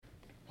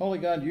Holy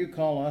God, you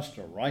call us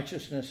to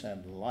righteousness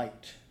and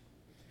light.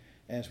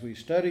 As we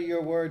study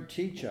your word,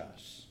 teach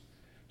us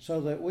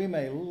so that we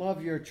may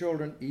love your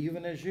children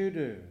even as you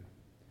do,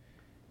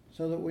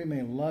 so that we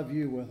may love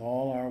you with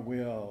all our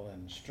will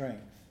and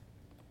strength,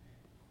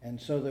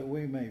 and so that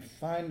we may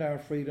find our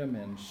freedom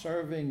in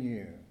serving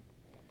you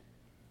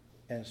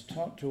as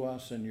taught to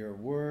us in your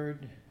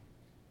word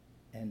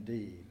and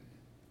deed.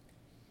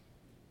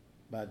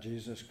 By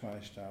Jesus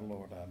Christ our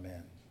Lord,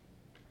 amen.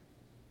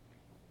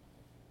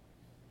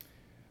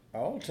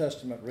 Our Old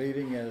Testament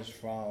reading is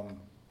from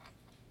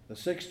the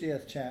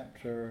 60th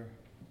chapter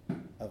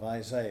of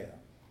Isaiah.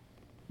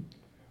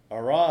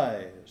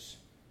 Arise,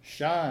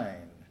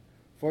 shine,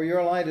 for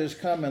your light is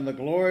come, and the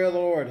glory of the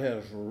Lord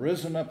has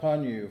risen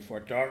upon you. For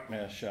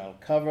darkness shall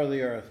cover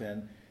the earth,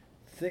 and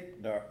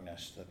thick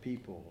darkness the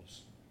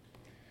peoples.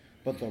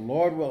 But the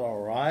Lord will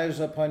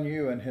arise upon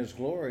you, and his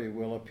glory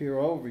will appear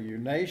over you.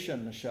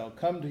 Nations shall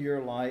come to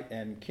your light,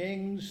 and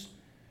kings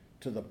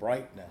to the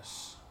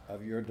brightness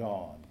of your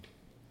dawn.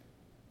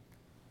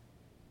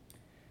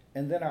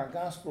 And then our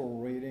gospel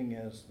reading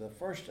is the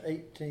first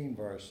 18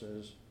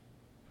 verses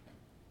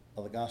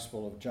of the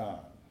Gospel of John.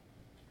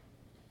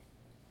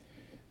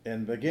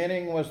 In the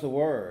beginning was the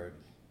Word,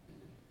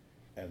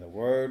 and the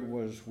Word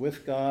was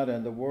with God,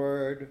 and the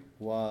Word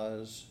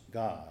was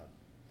God.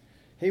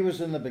 He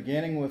was in the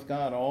beginning with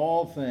God.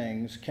 All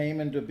things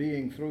came into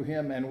being through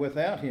him, and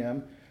without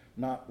him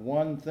not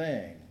one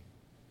thing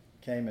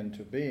came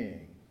into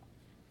being.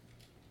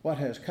 What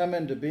has come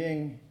into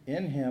being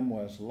in him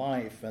was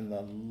life, and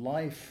the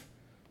life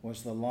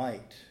was the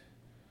light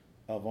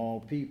of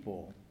all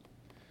people.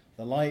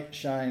 The light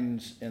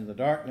shines in the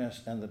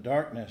darkness, and the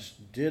darkness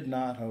did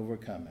not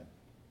overcome it.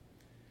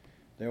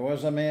 There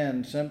was a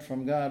man sent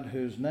from God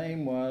whose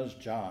name was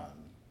John.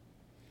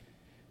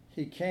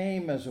 He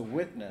came as a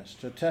witness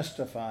to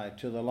testify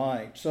to the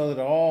light, so that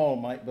all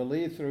might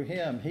believe through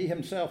him. He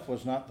himself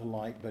was not the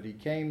light, but he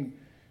came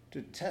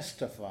to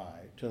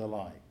testify to the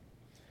light.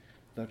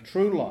 The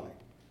true light,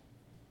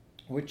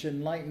 which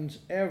enlightens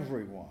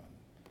everyone,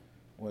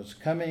 was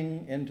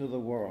coming into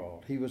the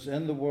world. He was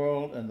in the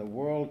world, and the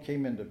world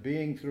came into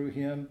being through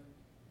him,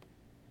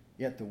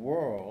 yet the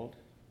world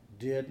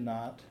did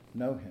not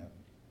know him.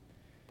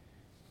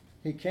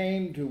 He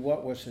came to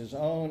what was his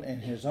own,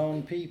 and his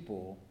own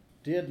people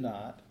did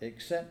not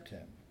accept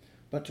him.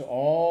 But to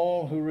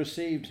all who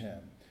received him,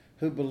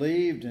 who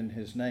believed in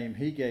his name,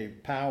 he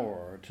gave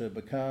power to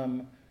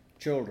become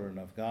children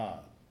of God,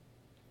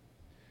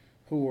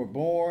 who were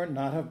born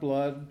not of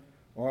blood,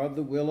 or of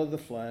the will of the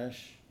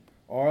flesh,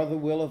 or the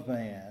will of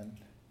man,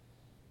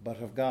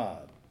 but of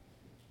God.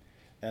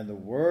 And the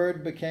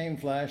Word became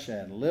flesh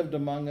and lived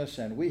among us,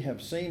 and we have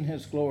seen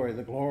his glory,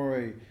 the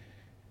glory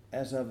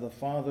as of the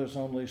Father's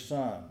only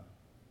Son,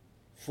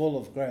 full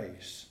of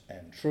grace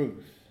and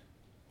truth.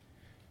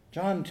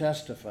 John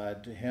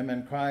testified to him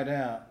and cried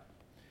out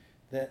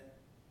that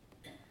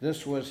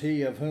this was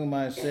he of whom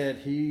I said,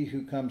 he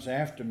who comes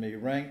after me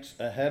ranks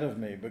ahead of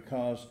me,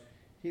 because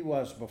he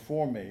was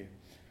before me.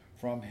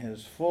 From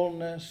his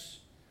fullness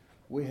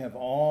we have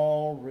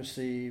all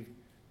received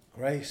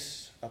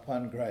grace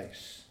upon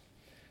grace.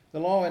 The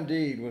law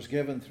indeed was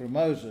given through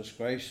Moses.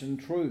 Grace and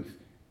truth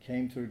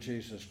came through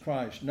Jesus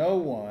Christ. No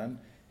one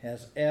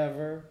has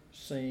ever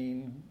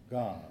seen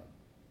God.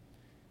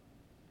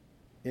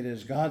 It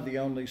is God the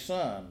only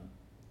Son,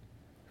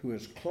 who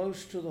is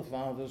close to the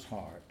Father's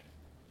heart,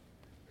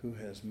 who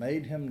has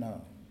made him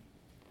known.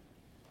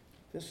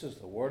 This is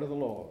the word of the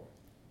Lord.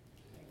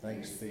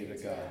 Thanks be to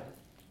God.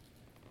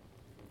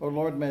 O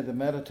Lord, may the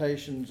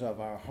meditations of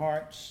our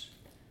hearts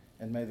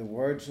and may the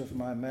words of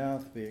my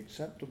mouth be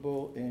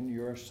acceptable in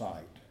your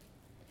sight,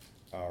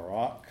 our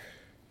rock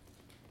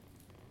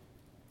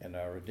and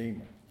our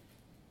Redeemer.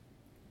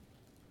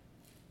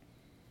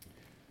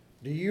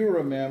 Do you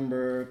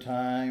remember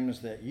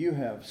times that you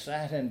have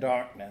sat in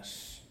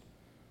darkness,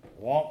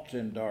 walked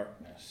in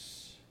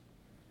darkness,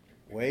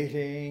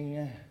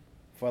 waiting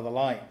for the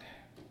light?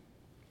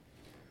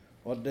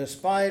 Well,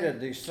 despite a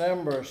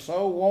December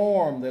so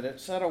warm that it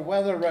set a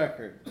weather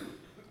record,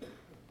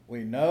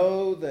 we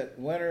know that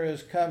winter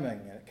is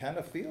coming, and it kind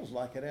of feels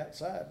like it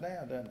outside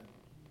now, doesn't it?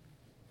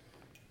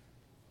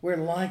 We're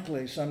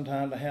likely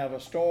sometime to have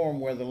a storm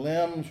where the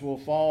limbs will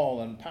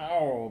fall and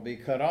power will be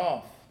cut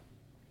off.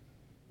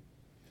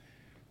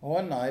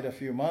 One night a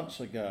few months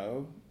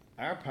ago,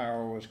 our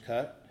power was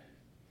cut,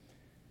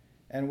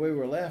 and we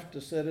were left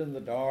to sit in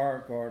the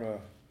dark or to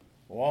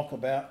walk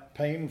about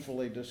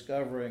painfully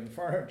discovering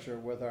furniture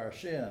with our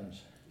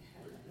shins.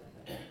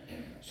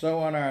 So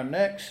on our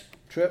next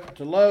trip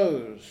to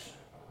Lowe's,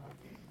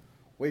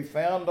 we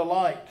found a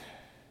light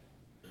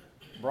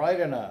bright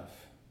enough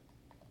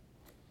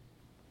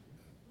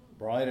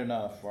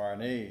for our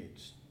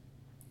needs.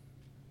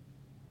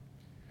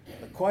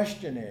 The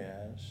question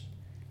is,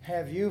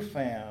 have you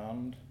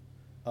found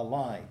a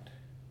light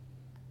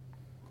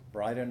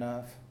bright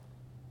enough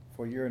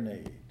for your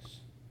needs?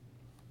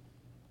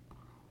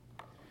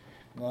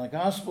 Now, the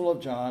Gospel of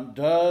John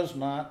does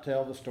not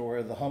tell the story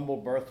of the humble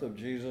birth of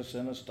Jesus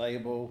in a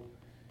stable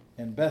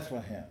in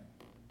Bethlehem.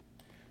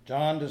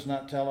 John does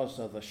not tell us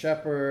of the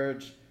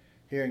shepherds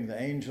hearing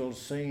the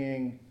angels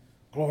singing,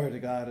 "Glory to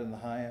God in the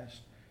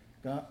highest."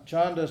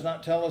 John does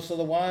not tell us of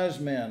the wise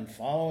men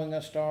following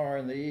a star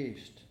in the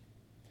east.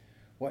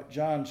 What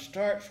John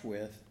starts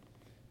with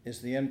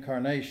is the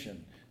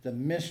incarnation, the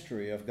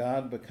mystery of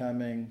God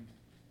becoming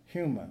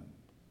human,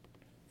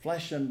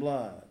 flesh and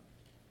blood,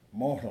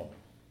 mortal,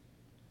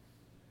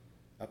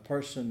 a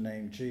person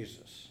named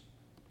Jesus.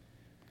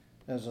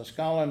 There's a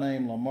scholar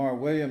named Lamar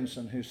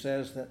Williamson who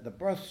says that the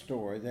birth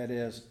story, that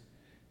is,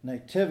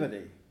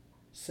 nativity,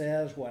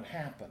 says what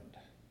happened,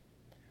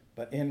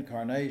 but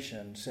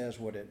incarnation says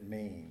what it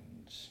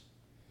means.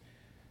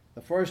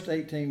 The first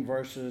 18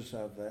 verses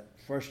of the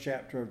first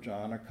chapter of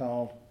John are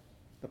called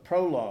the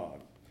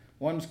prologue.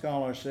 One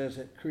scholar says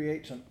it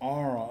creates an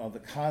aura of the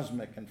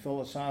cosmic and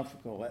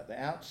philosophical at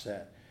the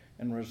outset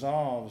and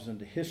resolves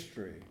into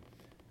history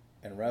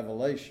and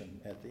revelation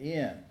at the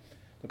end.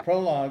 The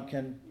prologue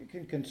you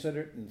can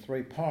consider it in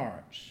three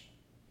parts.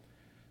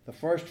 The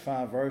first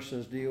 5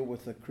 verses deal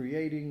with the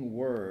creating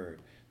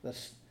word.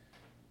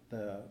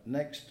 The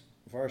next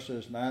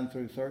verses 9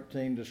 through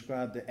 13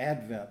 describe the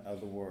advent of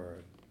the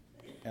word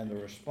and the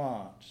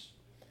response.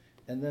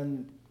 And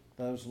then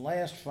those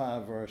last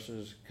 5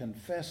 verses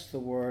confess the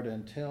word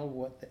and tell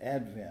what the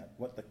advent,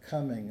 what the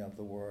coming of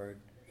the word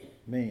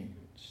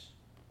means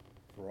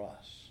for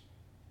us.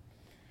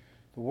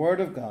 The word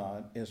of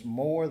God is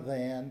more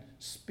than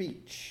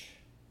speech,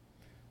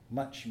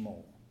 much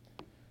more.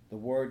 The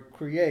word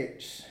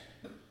creates.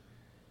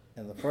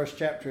 In the first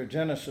chapter of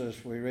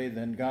Genesis, we read,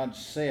 "Then God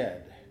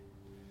said,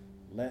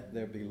 'Let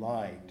there be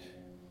light.'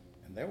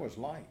 And there was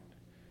light."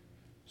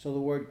 So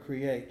the word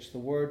creates. The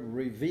word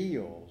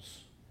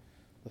reveals.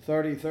 The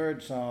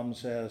 33rd Psalm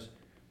says,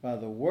 "By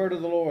the word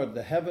of the Lord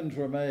the heavens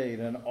were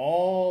made, and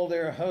all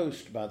their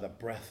host by the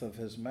breath of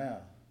his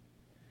mouth."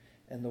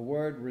 And the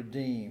word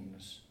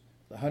redeems.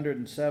 The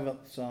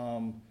 107th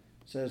Psalm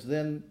says,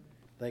 "Then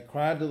they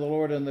cried to the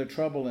Lord in their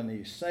trouble, and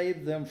he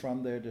saved them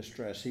from their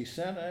distress. He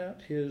sent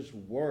out his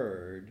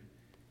word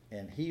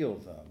and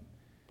healed them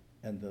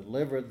and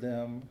delivered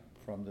them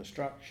from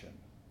destruction."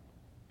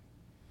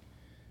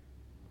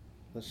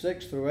 The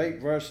 6 through 8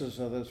 verses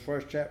of this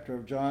first chapter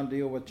of John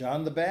deal with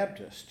John the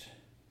Baptist,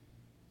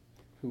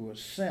 who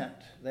was sent,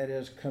 that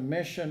is,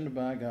 commissioned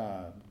by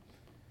God.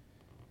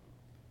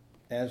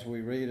 As we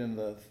read in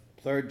the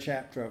 3rd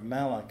chapter of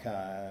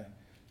Malachi,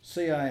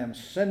 "See, I am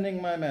sending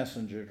my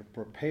messenger to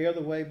prepare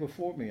the way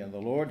before me, and the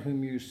Lord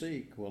whom you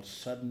seek will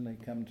suddenly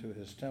come to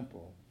his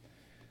temple.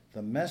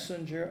 The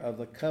messenger of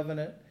the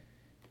covenant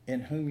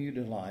in whom you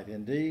delight.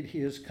 Indeed, he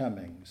is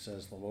coming,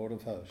 says the Lord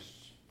of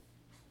hosts."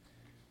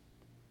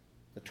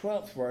 The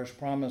 12th verse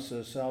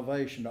promises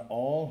salvation to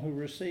all who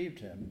received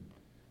him,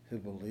 who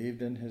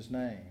believed in his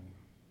name.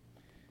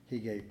 He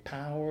gave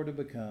power to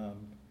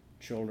become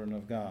children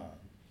of God.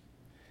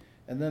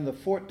 And then the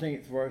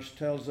 14th verse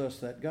tells us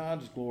that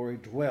God's glory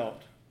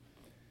dwelt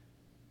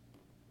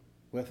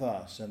with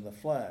us in the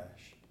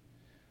flesh.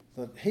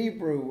 The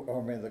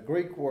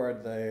Greek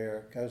word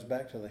there goes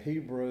back to the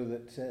Hebrew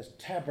that says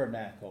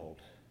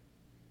tabernacled.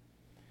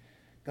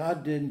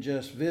 God didn't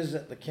just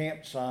visit the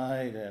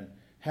campsite and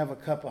have a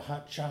cup of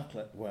hot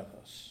chocolate with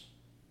us.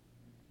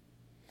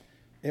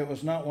 It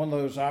was not one of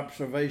those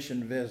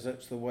observation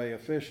visits the way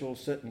officials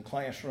sit in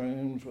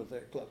classrooms with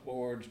their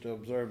clipboards to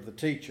observe the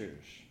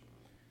teachers.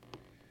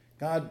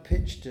 God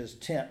pitched his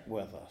tent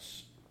with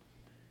us.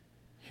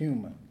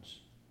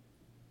 Humans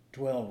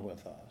dwelled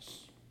with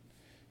us.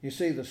 You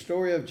see, the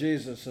story of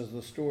Jesus is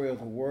the story of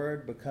the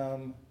Word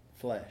become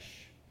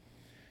flesh.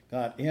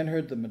 God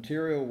entered the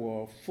material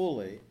world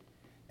fully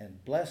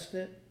and blessed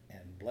it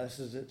and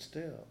blesses it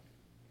still.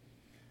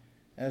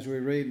 As we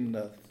read in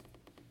the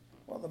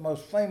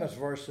most famous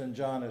verse in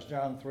John is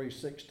John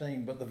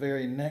 3:16, but the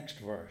very next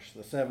verse,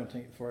 the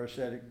 17th verse,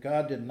 said,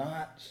 "God did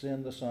not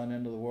send the Son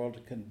into the world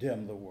to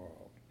condemn the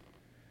world,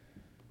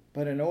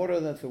 but in order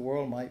that the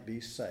world might be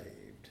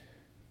saved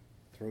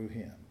through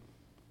him."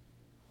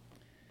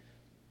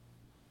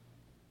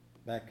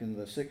 Back in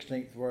the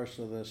 16th verse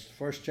of this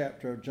first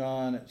chapter of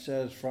John, it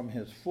says, "From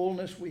his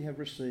fullness we have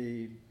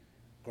received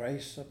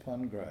grace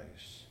upon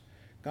grace."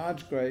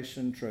 God's grace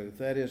and truth,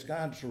 that is,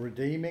 God's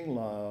redeeming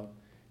love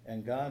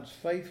and God's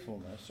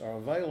faithfulness, are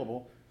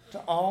available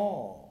to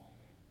all,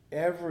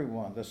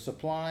 everyone. The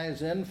supply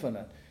is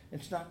infinite.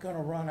 It's not going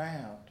to run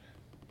out.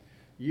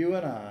 You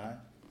and I,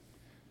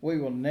 we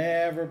will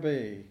never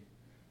be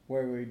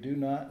where we do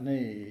not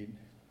need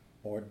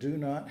or do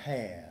not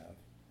have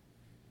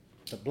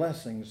the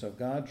blessings of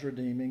God's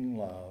redeeming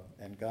love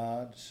and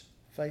God's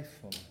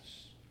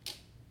faithfulness.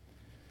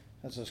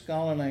 There's a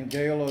scholar named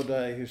Gail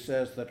O'Day who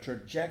says the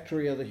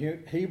trajectory of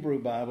the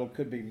Hebrew Bible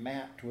could be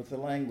mapped with the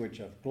language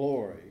of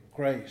glory,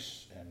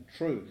 grace, and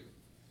truth,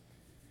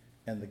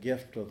 and the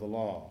gift of the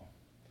law.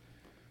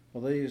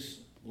 Well, these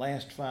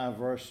last 5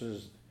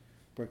 verses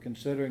we're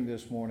considering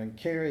this morning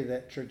carry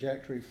that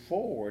trajectory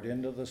forward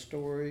into the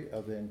story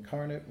of the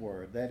incarnate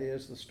Word. That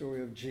is, the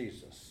story of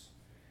Jesus,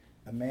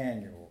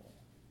 Emmanuel,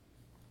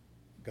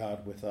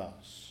 God with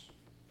us.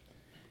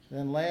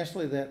 Then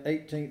lastly, that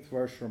 18th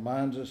verse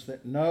reminds us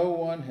that no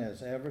one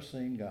has ever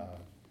seen God.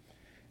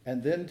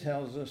 And then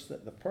tells us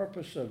that the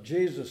purpose of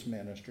Jesus'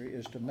 ministry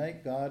is to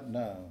make God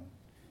known.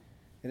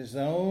 It is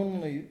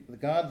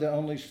God, the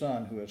only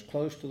Son, who is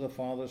close to the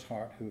Father's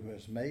heart, who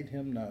has made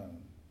him known.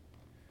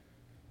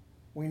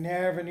 We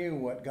never knew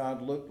what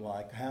God looked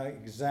like,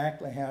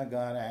 exactly how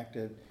God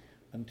acted,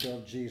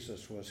 until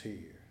Jesus was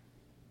here.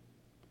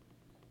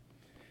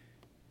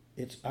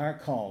 It's our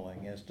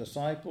calling as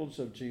disciples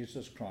of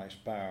Jesus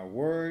Christ, by our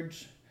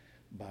words,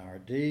 by our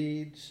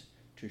deeds,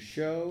 to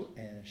show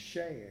and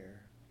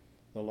share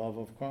the love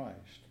of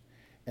Christ,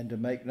 and to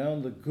make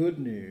known the good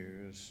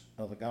news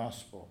of the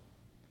gospel.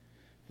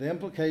 The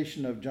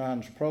implication of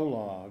John's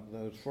prologue,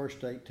 those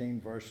first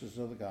 18 verses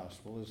of the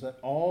gospel, is that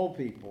all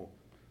people,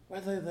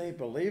 whether they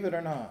believe it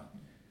or not,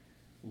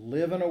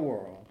 live in a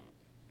world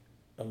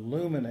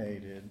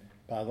illuminated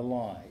by the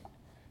light,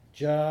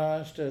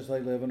 just as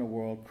they live in a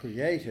world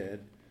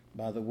created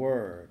by the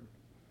Word.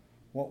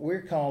 What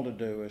we're called to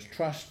do is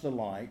trust the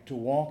light, to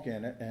walk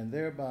in it, and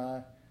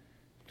thereby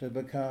to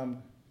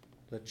become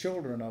the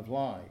children of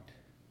light.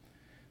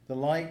 The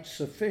light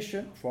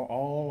sufficient for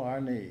all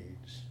our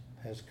needs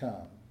has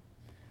come.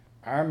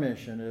 Our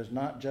mission is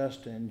not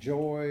just to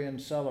enjoy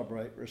and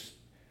celebrate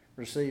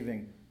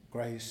receiving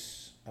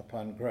grace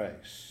upon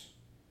grace,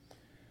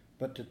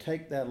 but to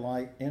take that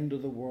light into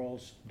the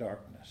world's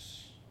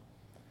darkness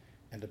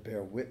and to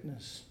bear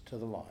witness to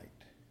the light,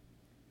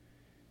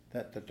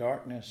 that the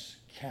darkness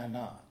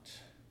cannot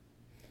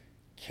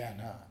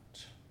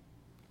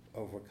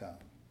overcome.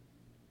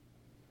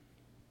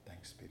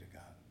 Thanks be to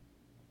God.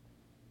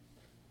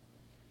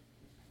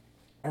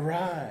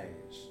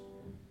 Arise,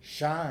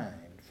 shine,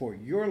 for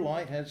your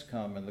light has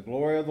come, and the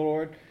glory of the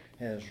Lord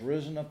has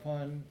risen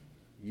upon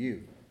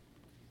you.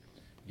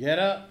 Get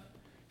up,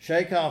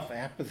 shake off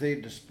apathy,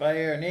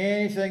 despair, and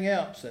anything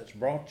else that's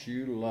brought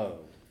you low.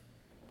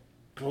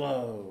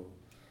 Glow.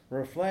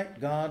 Reflect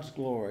God's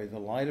glory, the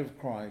light of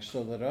Christ,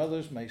 so that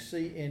others may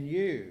see in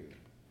you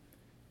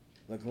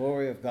the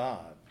glory of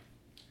God.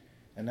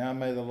 And now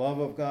may the love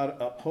of God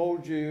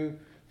uphold you,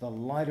 the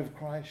light of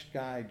Christ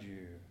guide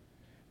you,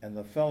 and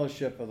the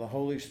fellowship of the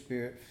Holy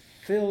Spirit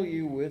fill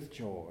you with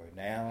joy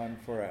now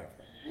and forever.